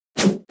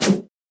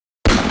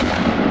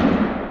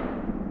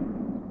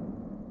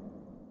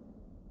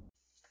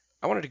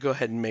I wanted to go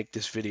ahead and make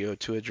this video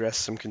to address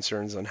some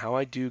concerns on how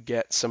I do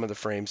get some of the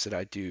frames that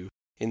I do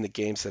in the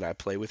games that I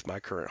play with my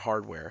current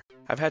hardware.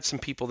 I've had some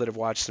people that have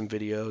watched some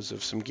videos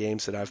of some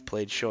games that I've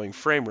played showing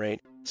frame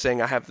rate,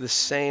 saying I have the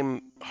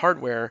same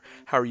hardware,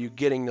 how are you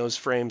getting those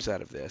frames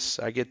out of this?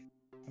 I get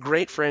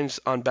great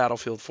frames on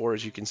Battlefield 4,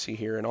 as you can see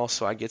here, and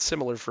also I get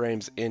similar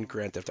frames in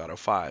Grand Theft Auto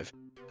 5.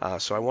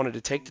 So I wanted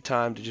to take the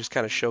time to just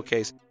kind of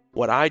showcase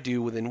what I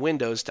do within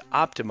Windows to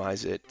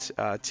optimize it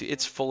to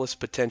its fullest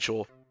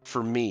potential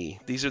for me.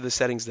 These are the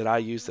settings that I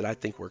use that I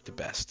think work the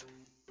best.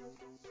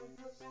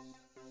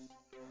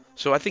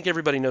 So I think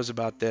everybody knows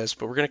about this,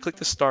 but we're going to click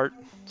the Start,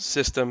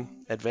 System,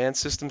 Advanced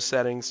System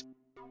Settings,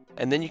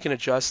 and then you can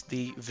adjust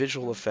the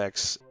visual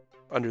effects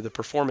under the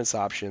performance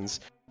options.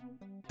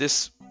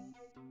 This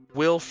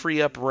will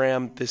free up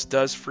RAM. This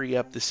does free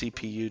up the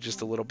CPU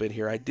just a little bit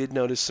here. I did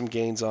notice some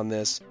gains on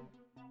this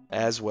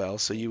as well,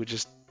 so you would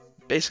just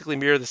basically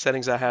mirror the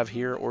settings I have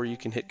here, or you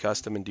can hit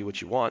Custom and do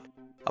what you want.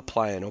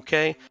 Apply and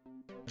OK.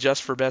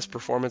 Just for best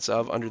performance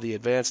of under the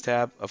Advanced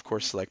tab, of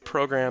course, select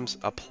Programs,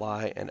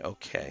 Apply, and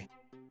OK.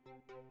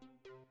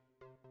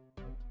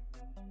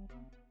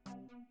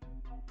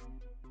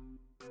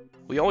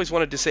 We always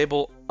want to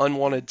disable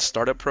unwanted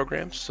startup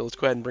programs, so let's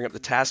go ahead and bring up the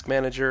Task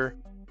Manager.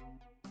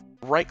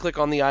 Right-click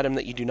on the item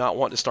that you do not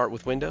want to start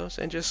with Windows,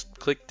 and just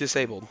click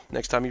Disabled.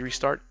 Next time you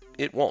restart,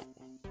 it won't.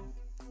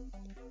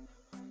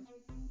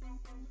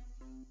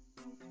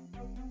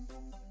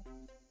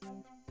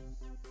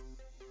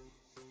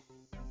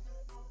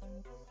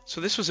 So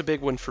this was a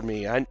big one for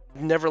me. I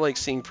never like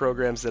seeing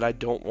programs that I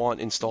don't want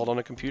installed on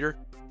a computer,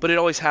 but it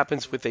always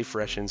happens with a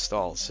fresh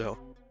install. So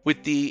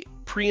with the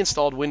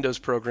pre-installed Windows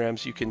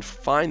programs, you can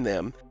find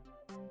them,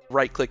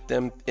 right-click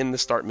them in the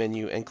Start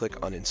menu, and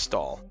click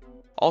Uninstall.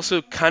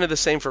 Also, kind of the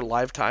same for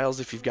live tiles.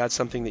 If you've got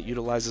something that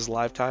utilizes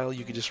live tile,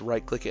 you can just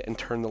right-click it and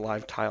turn the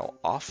live tile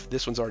off.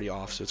 This one's already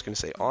off, so it's going to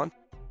say on.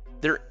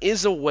 There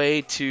is a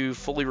way to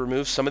fully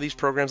remove some of these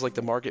programs like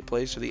the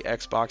Marketplace or the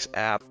Xbox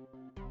app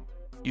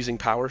using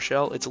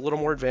PowerShell. It's a little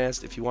more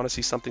advanced. If you want to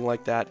see something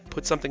like that,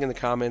 put something in the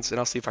comments and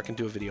I'll see if I can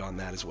do a video on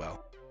that as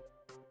well.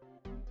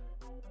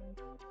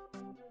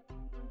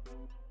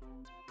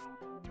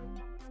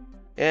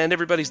 And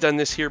everybody's done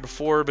this here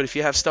before, but if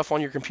you have stuff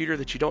on your computer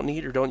that you don't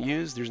need or don't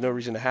use, there's no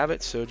reason to have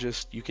it. So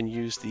just you can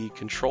use the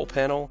control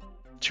panel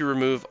to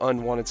remove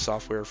unwanted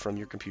software from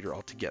your computer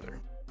altogether.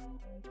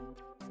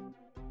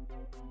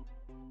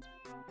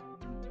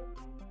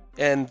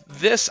 And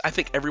this I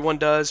think everyone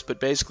does,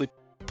 but basically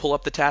pull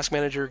up the Task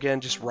Manager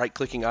again, just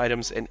right-clicking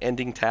items and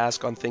ending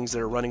task on things that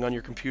are running on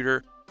your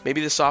computer.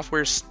 Maybe the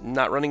software's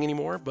not running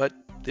anymore, but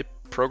the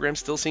program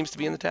still seems to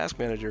be in the Task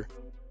Manager.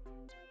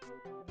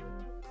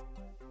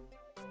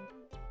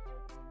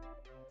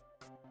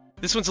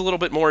 This one's a little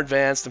bit more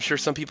advanced. I'm sure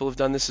some people have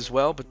done this as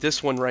well, but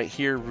this one right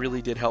here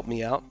really did help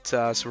me out.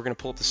 So we're going to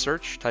pull up the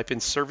search, type in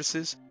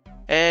services,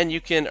 and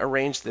you can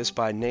arrange this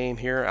by name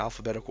here,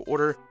 alphabetical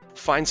order.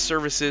 Find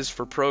services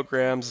for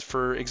programs.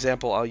 For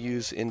example, I'll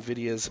use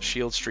NVIDIA's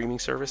Shield streaming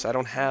service. I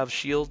don't have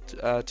Shield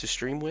to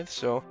stream with,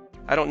 so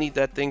I don't need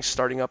that thing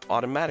starting up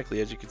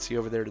automatically. As you can see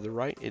over there to the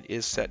right, it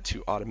is set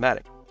to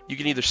automatic. You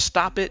can either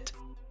stop it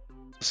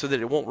so that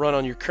it won't run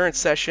on your current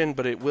session,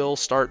 but it will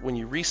start when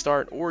you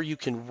restart, or you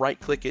can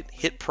right-click it,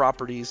 hit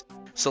Properties,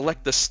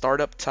 select the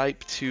startup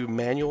type to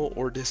manual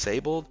or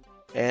disabled,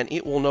 and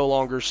it will no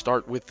longer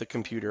start with the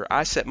computer.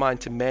 I set mine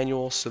to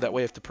manual, so that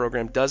way if the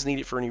program does need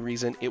it for any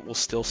reason, it will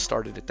still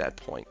start it at that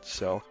point.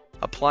 So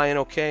apply and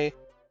OK.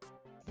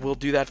 We'll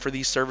do that for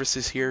these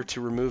services here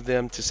to remove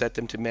them, to set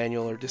them to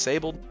manual or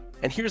disabled.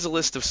 And here's a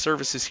list of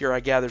services here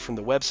I gathered from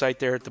the website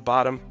there at the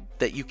bottom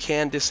that you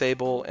can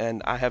disable,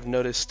 and I have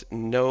noticed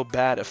no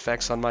bad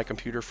effects on my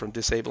computer from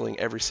disabling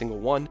every single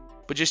one,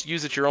 but just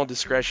use at your own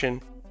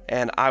discretion.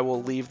 And I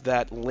will leave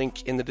that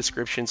link in the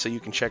description so you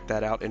can check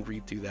that out and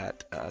read through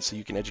that so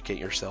you can educate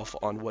yourself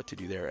on what to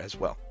do there as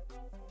well.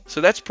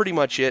 So that's pretty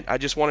much it. I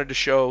just wanted to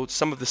show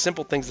some of the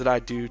simple things that I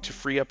do to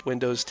free up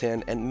Windows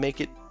 10 and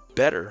make it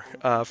better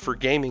for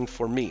gaming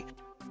for me.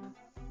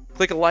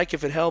 Click a like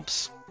if it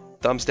helps.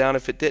 Thumbs down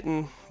if it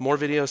didn't. More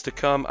videos to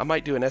come. I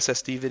might do an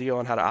SSD video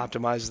on how to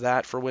optimize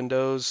that for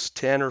Windows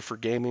 10 or for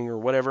gaming or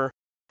whatever.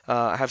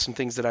 I have some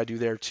things that I do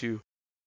there too.